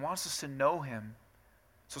suffering, wants us to know him.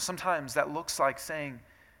 So sometimes that looks like saying,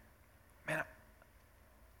 man,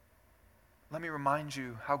 let me remind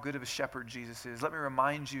you how good of a shepherd Jesus is. Let me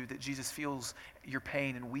remind you that Jesus feels your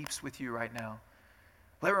pain and weeps with you right now.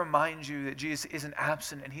 Let me remind you that Jesus isn't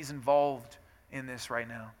absent and he's involved in this right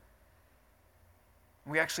now.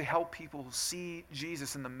 We actually help people see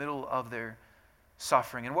Jesus in the middle of their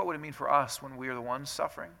suffering. And what would it mean for us when we are the ones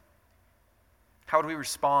suffering? How would we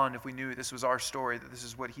respond if we knew this was our story, that this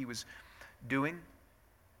is what he was doing?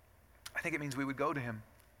 I think it means we would go to him.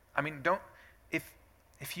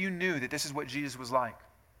 If you knew that this is what Jesus was like,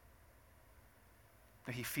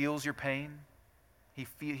 that he feels your pain,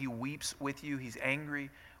 he weeps with you, he's angry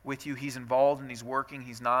with you, he's involved and he's working,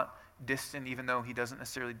 he's not distant even though he doesn't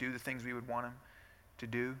necessarily do the things we would want him to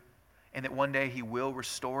do, and that one day he will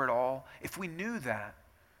restore it all. If we knew that,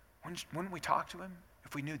 wouldn't we talk to him?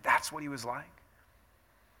 If we knew that's what he was like?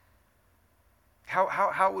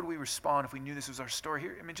 How would we respond if we knew this was our story?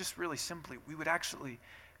 Here, just really simply, we would actually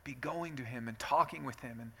be going to him and talking with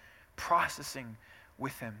him and processing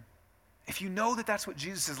with him. If you know that that's what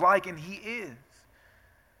Jesus is like, and he is,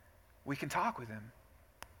 we can talk with him.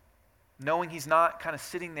 Knowing he's not kind of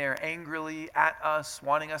sitting there angrily at us,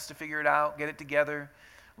 wanting us to figure it out, get it together,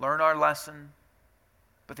 learn our lesson,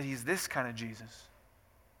 but that he's this kind of Jesus.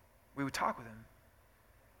 We would talk with him.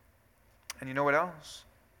 And you know what else?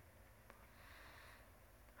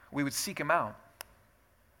 We would seek him out.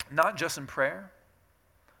 Not just in prayer,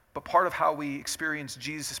 but part of how we experience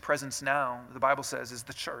Jesus' presence now, the Bible says, is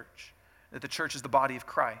the church. That the church is the body of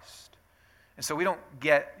Christ. And so we don't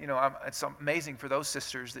get, it's amazing for those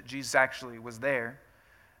sisters that Jesus actually was there.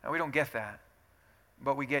 And we don't get that.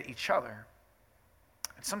 But we get each other.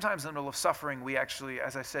 And sometimes in the middle of suffering, we actually,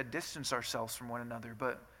 as I said, distance ourselves from one another.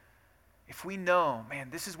 But if we know, man,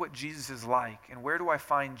 this is what Jesus is like, and where do I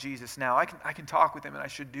find Jesus now? I can talk with him, and I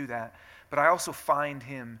should do that. But I also find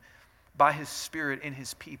him by his Spirit in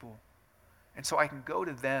his people. And so I can go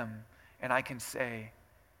to them, and I can say,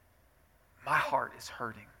 my heart is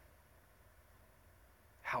hurting.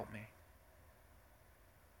 Help me.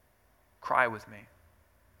 Cry with me.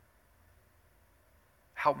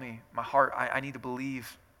 Help me. My heart, I need to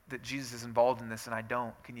believe that Jesus is involved in this, and I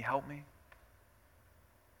don't. Can you help me?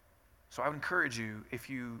 So I would encourage you, if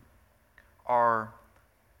you are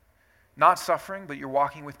not suffering, but you're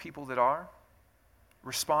walking with people that are,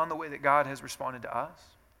 respond the way that God has responded to us.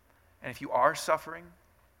 And if you are suffering,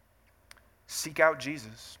 seek out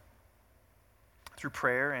Jesus through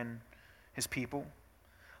prayer and his people.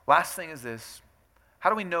 Last thing is this. How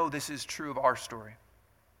do we know this is true of our story?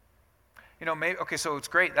 Okay, so it's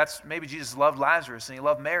great. Maybe Jesus loved Lazarus and he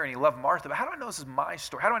loved Mary and he loved Martha. But how do I know this is my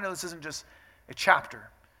story? How do I know this isn't just a chapter?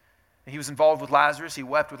 He was involved with Lazarus. He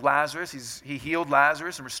wept with Lazarus. He healed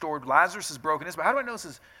Lazarus and restored Lazarus' brokenness. But how do I know this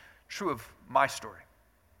is true of my story?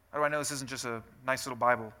 How do I know this isn't just a nice little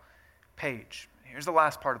Bible page? Here's the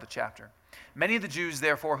last part of the chapter. Many of the Jews,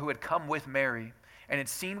 therefore, who had come with Mary and had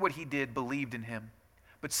seen what he did, believed in him.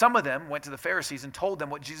 But some of them went to the Pharisees and told them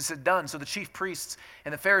what Jesus had done. So the chief priests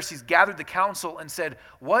and the Pharisees gathered the council and said,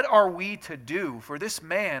 "What are we to do? For this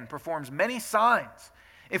man performs many signs.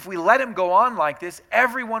 If we let him go on like this,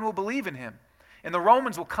 everyone will believe in him. And the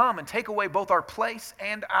Romans will come and take away both our place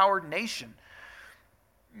and our nation."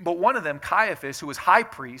 But one of them, Caiaphas, who was high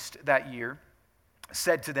priest that year,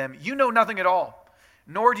 said to them, "You know nothing at all,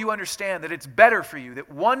 nor do you understand that it's better for you that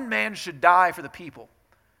one man should die for the people,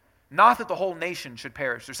 not that the whole nation should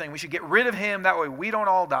perish." They're saying we should get rid of him, that way we don't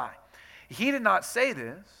all die. He did not say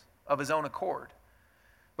this of his own accord,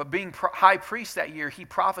 but being high priest that year, he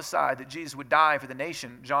prophesied that Jesus would die for the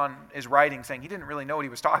nation. John is writing saying he didn't really know what he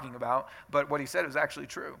was talking about, but what he said was actually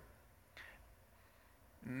true.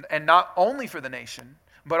 And not only for the nation,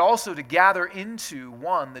 but also to gather into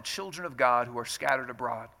one the children of God who are scattered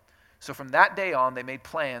abroad. So from that day on, they made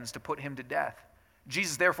plans to put him to death.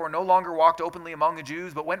 Jesus therefore no longer walked openly among the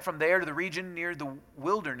Jews, but went from there to the region near the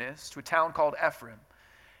wilderness to a town called Ephraim.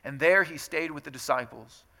 And there he stayed with the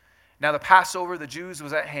disciples. Now the Passover of the Jews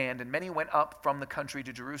was at hand, and many went up from the country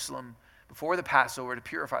to Jerusalem before the Passover to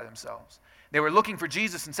purify themselves. They were looking for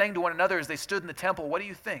Jesus and saying to one another as they stood in the temple, "What do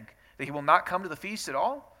you think? That he will not come to the feast at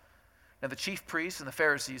all?" Now the chief priests and the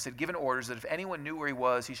Pharisees had given orders that if anyone knew where he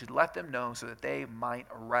was, he should let them know so that they might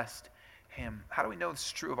arrest him. How do we know this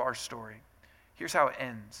is true of our story? Here's how it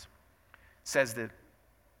ends. It says that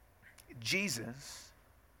Jesus,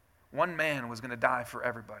 one man, was going to die for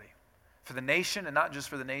everybody. For the nation, and not just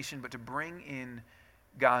for the nation, but to bring in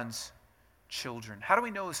God's children. How do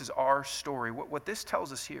we know this is our story? What this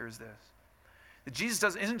tells us here is this. That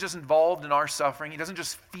Jesus isn't just involved in our suffering. He doesn't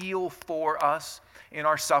just feel for us in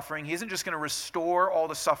our suffering. He isn't just going to restore all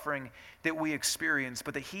the suffering that we experience,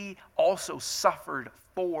 but that he also suffered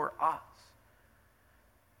for us.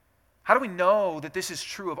 How do we know that this is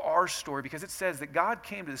true of our story? Because it says that God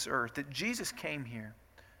came to this earth, that Jesus came here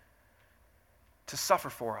to suffer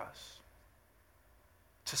for us.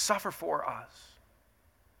 To suffer for us.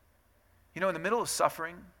 In the middle of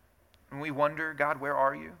suffering, when we wonder, God, where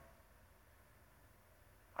are you?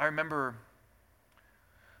 I remember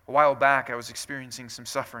a while back I was experiencing some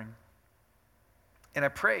suffering. And I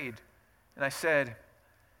prayed and I said,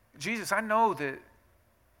 Jesus, I know that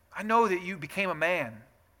you became a man.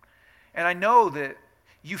 And I know that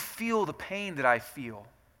you feel the pain that I feel.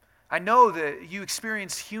 I know that you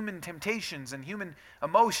experience human temptations and human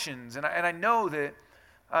emotions. And I know that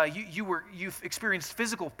you've experienced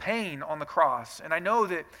physical pain on the cross. And I know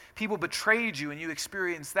that people betrayed you and you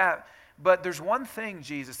experienced that. But there's one thing,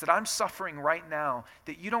 Jesus, that I'm suffering right now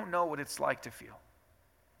that you don't know what it's like to feel.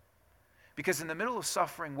 Because in the middle of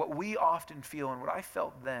suffering, what we often feel and what I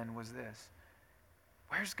felt then was this: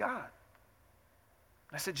 where's God?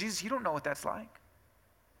 And I said, Jesus, you don't know what that's like.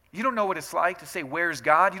 You don't know what it's like to say, where's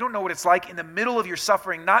God? You don't know what it's like in the middle of your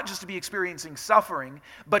suffering, not just to be experiencing suffering,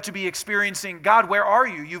 but to be experiencing, God, where are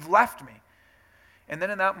you? You've left me. And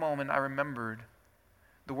then in that moment, I remembered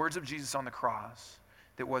the words of Jesus on the cross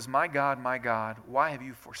that was, my God, why have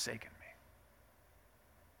you forsaken me?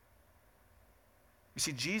 You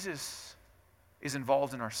see, Jesus is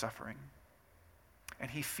involved in our suffering,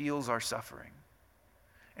 and he feels our suffering,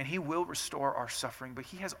 and he will restore our suffering, but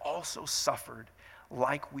he has also suffered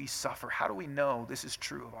like we suffer. How do we know this is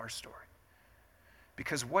true of our story?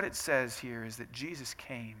 Because what it says here is that Jesus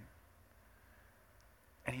came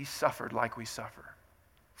and he suffered like we suffer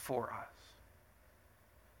for us.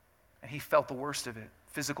 And he felt the worst of it: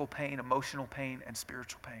 physical pain, emotional pain, and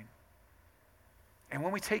spiritual pain. And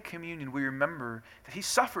when we take communion, we remember that he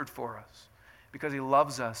suffered for us because he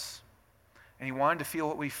loves us, and he wanted to feel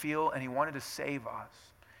what we feel, and he wanted to save us.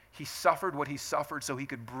 He suffered what he suffered so he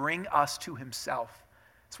could bring us to himself.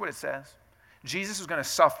 That's what it says. Jesus was going to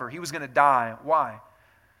suffer. He was going to die. Why?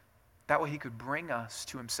 That way he could bring us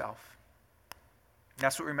to himself. And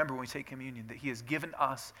that's what we remember when we take communion, that he has given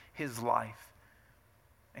us his life.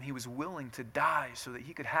 And he was willing to die so that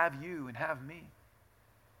he could have you and have me.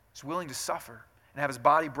 He's willing to suffer and have his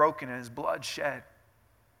body broken and his blood shed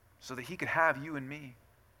so that he could have you and me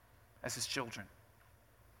as his children.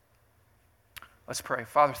 Let's pray.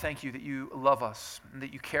 Father, thank you that you love us and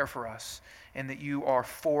that you care for us and that you are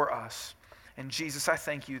for us. And Jesus, I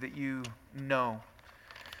thank you that you know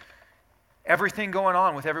everything going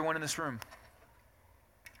on with everyone in this room.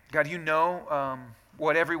 God, you know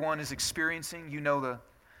what everyone is experiencing. You know the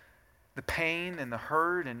pain and the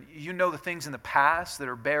hurt, and you know the things in the past that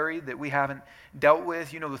are buried that we haven't dealt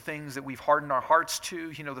with. You know the things that we've hardened our hearts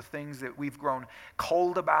to. You know the things that we've grown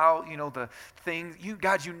cold about. You know the things,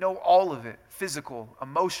 God, you know all of it, physical,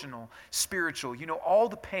 emotional, spiritual. You know all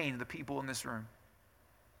the pain of the people in this room.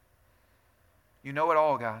 You know it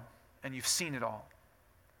all, God, and you've seen it all.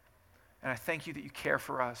 And I thank you that you care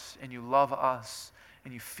for us, and you love us,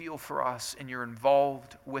 and you feel for us, and you're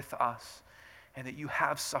involved with us, and that you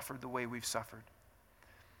have suffered the way we've suffered.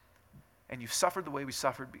 And you've suffered the way we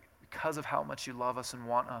suffered because of how much you love us and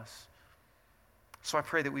want us. So I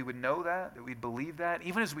pray that we would know that we'd believe that.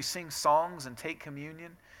 Even as we sing songs and take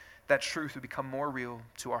communion, that truth would become more real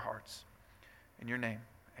to our hearts. In your name,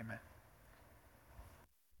 amen.